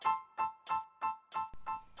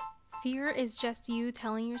Fear is just you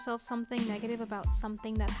telling yourself something negative about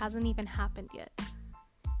something that hasn't even happened yet.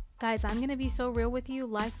 Guys, I'm gonna be so real with you.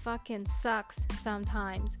 Life fucking sucks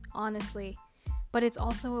sometimes, honestly. But it's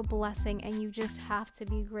also a blessing, and you just have to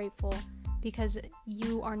be grateful because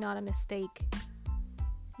you are not a mistake.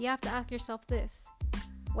 You have to ask yourself this.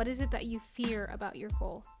 What is it that you fear about your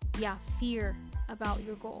goal? Yeah, fear about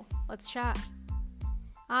your goal. Let's chat.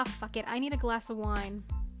 Fuck it. I need a glass of wine.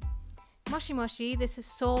 Moshi Moshi, this is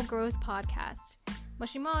Soul Growth Podcast.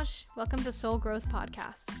 Moshi Mosh, welcome to Soul Growth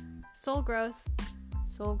Podcast. Soul Growth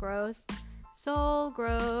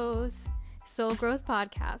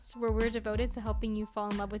Podcast, where we're devoted to helping you fall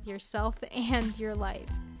in love with yourself and your life.